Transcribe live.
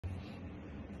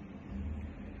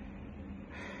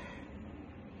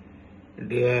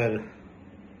Dear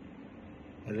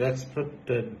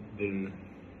respected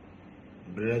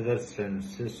brothers and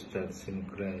sisters in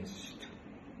Christ,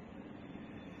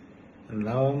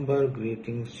 November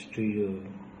greetings to you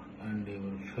and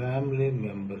your family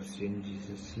members in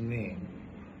Jesus' name.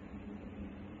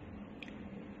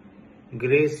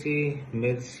 Grace,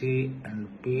 mercy,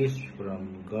 and peace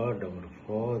from God our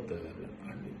Father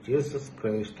and Jesus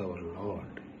Christ our Lord.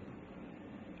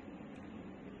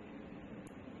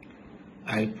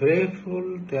 I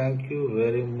prayerfully thank you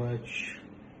very much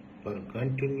for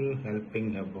continue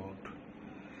helping about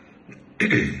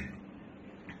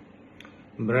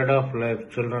Bread of Life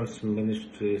Children's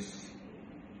Ministries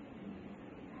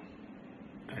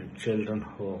and Children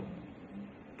Home,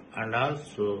 and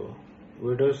also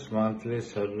Widows Monthly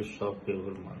Service of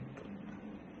every month.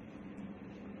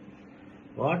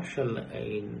 What shall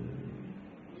I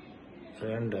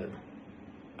render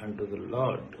unto the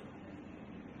Lord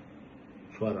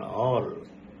for all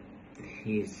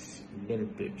His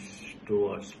benefits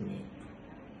towards me?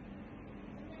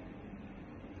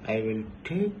 I will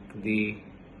take the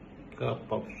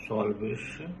cup of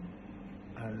salvation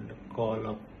and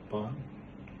call upon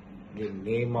the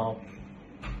name of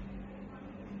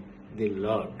the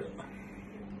Lord.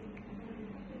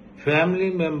 Family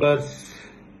members,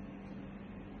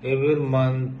 every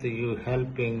month you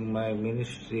helping my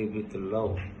ministry with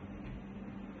love,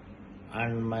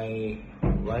 and my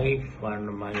wife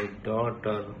and my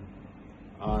daughter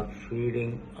are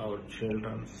feeding our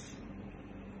children.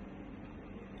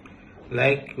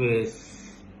 Likewise,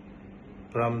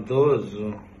 from those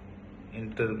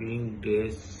intervening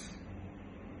days,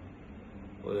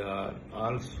 we are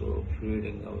also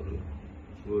feeding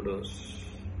our widows.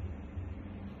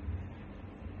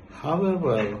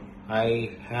 However,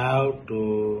 I have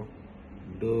to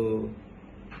do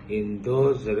in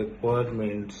those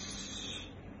requirements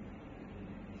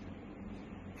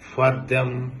for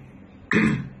them,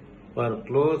 for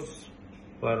clothes,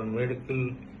 for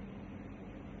medical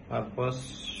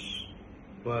purpose,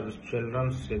 for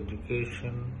children's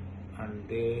education and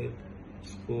their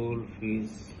school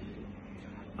fees,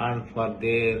 and for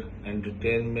their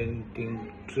entertainment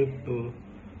trip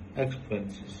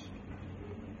expenses.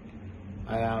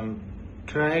 I am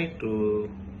trying to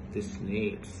these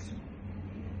needs.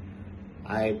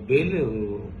 I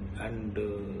believe and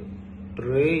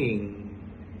praying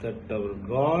that our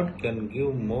God can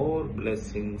give more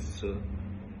blessings to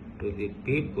the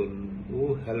people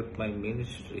who help my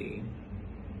ministry.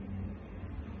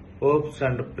 Hopes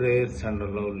and prayers and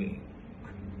lowly.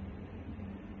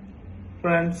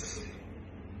 Friends,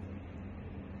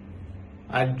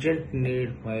 urgent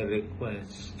need my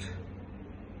request.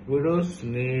 Widows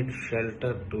need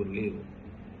shelter to live.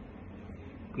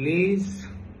 Please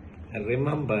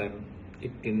remember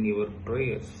it in your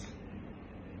prayers.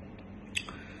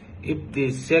 If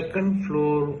the second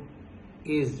floor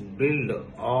is built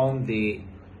on the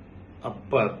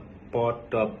upper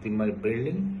part of my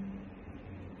building,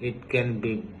 it can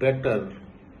be better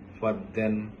for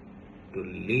them to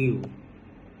live.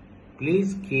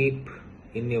 Please keep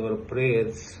in your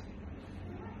prayers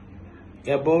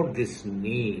about this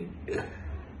need.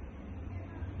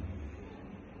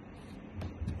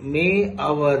 May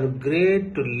our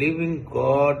great living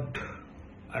God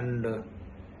and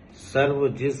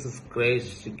serve Jesus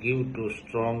Christ give to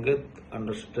strongest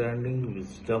understanding,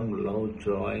 wisdom, love,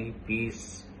 joy,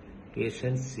 peace,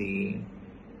 patience,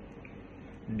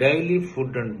 daily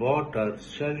food and water,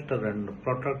 shelter and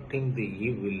protecting the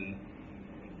evil.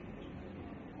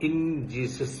 In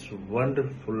Jesus'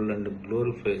 wonderful and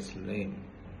glorious name.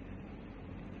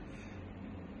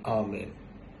 Amen.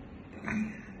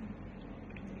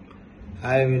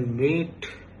 I will meet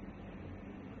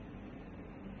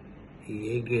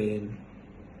again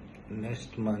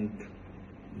next month,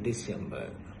 December.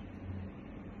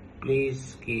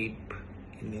 Please keep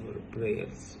in your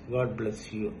prayers. God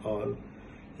bless you all.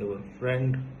 Your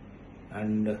friend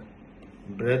and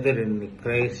brother in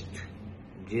Christ,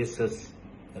 Jesus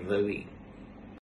Ravi.